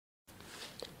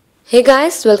Hey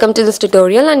guys, welcome to this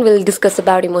tutorial and we'll discuss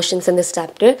about emotions in this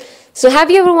chapter. So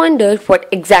have you ever wondered what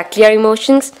exactly are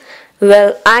emotions?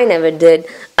 Well, I never did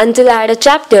until I had a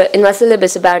chapter in my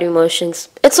syllabus about emotions.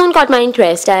 It soon caught my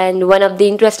interest, and one of the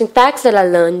interesting facts that I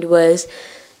learned was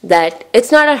that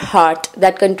it's not our heart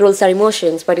that controls our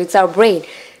emotions, but it's our brain.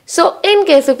 So in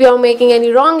case if you're making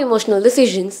any wrong emotional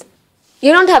decisions,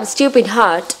 you don't have a stupid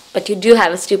heart, but you do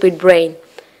have a stupid brain.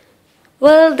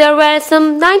 Well, there were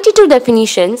some 92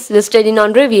 definitions listed in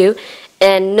on review,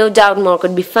 and no doubt more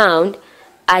could be found.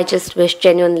 I just wish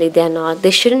genuinely they are not. They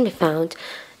shouldn't be found.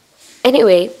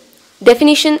 Anyway,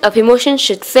 definition of emotion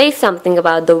should say something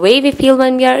about the way we feel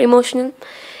when we are emotional.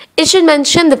 It should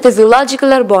mention the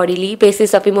physiological or bodily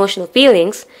basis of emotional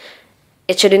feelings.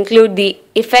 It should include the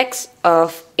effects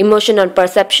of emotion on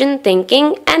perception,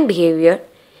 thinking, and behavior.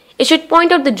 It should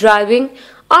point out the driving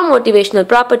or motivational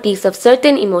properties of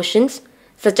certain emotions,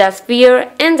 such as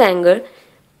fear and anger.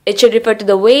 It should refer to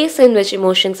the ways in which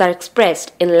emotions are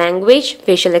expressed in language,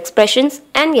 facial expressions,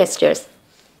 and gestures.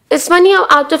 It's funny how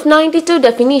out of 92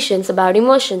 definitions about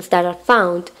emotions that are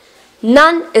found,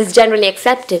 none is generally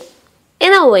accepted.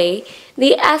 In a way,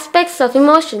 the aspects of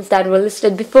emotions that were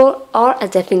listed before are a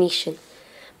definition.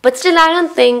 But still, I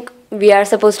don't think we are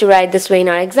supposed to write this way in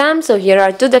our exam, so here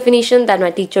are two definitions that my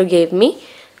teacher gave me.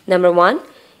 Number one,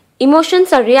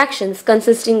 emotions are reactions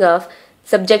consisting of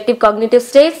subjective cognitive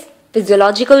states,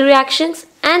 physiological reactions,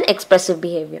 and expressive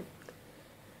behavior.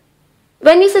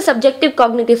 When we say subjective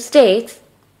cognitive states,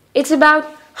 it's about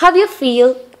how you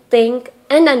feel, think,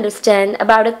 and understand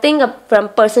about a thing from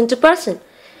person to person.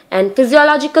 And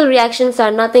physiological reactions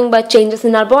are nothing but changes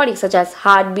in our body, such as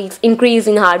heartbeats, increase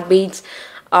in heartbeats,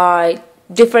 or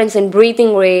difference in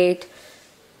breathing rate.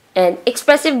 And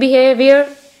expressive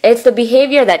behavior is the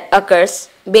behavior that occurs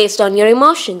based on your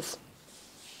emotions.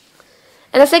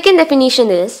 And the second definition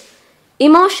is,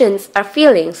 emotions are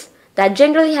feelings that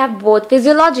generally have both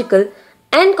physiological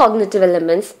and cognitive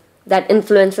elements that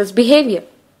influences behavior.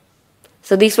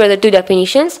 So these were the two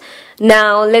definitions.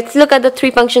 Now let's look at the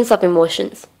three functions of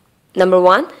emotions. Number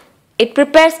one, it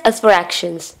prepares us for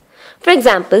actions. For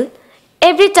example,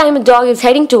 every time a dog is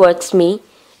heading towards me,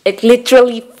 it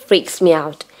literally freaks me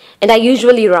out, and I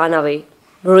usually run away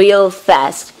real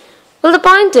fast. Well, the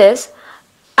point is,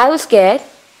 I was scared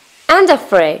and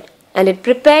afraid, and it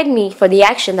prepared me for the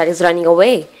action that is running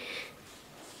away.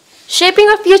 Shaping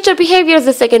our future behavior is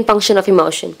the second function of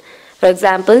emotion. For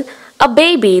example, a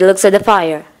baby looks at the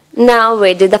fire. Now,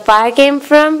 where did the fire came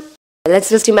from? Let's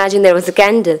just imagine there was a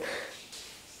candle.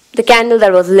 The candle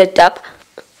that was lit up.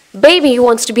 Baby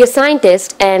wants to be a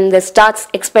scientist and starts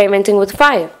experimenting with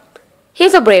fire.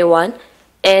 He's a brave one,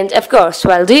 and of course,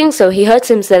 while doing so, he hurts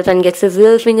himself and gets his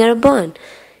little finger burned.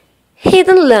 He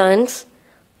then learns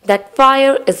that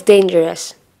fire is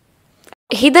dangerous.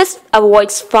 He thus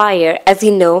avoids fire as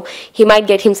he knows he might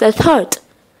get himself hurt.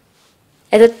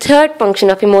 And the third function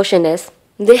of emotion is,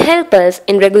 they help us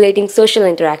in regulating social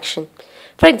interaction.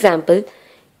 For example,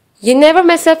 you never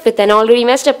mess up with an already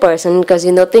messed up person because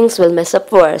you know things will mess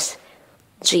up worse.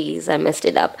 Jeez, I messed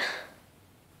it up.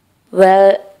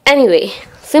 Well, anyway,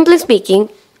 simply speaking,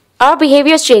 our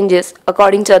behavior changes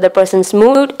according to other person's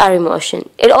mood or emotion.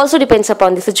 It also depends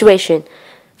upon the situation.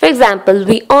 For example,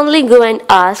 we only go and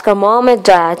ask our mom and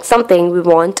dad something we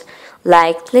want,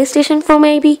 like PlayStation 4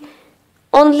 maybe,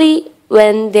 only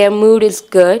when their mood is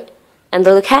good and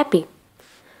they look happy.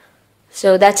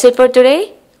 So that's it for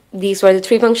today. These were the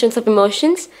three functions of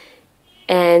emotions,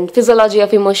 and physiology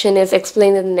of emotion is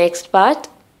explained in the next part.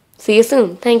 See you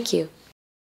soon. Thank you.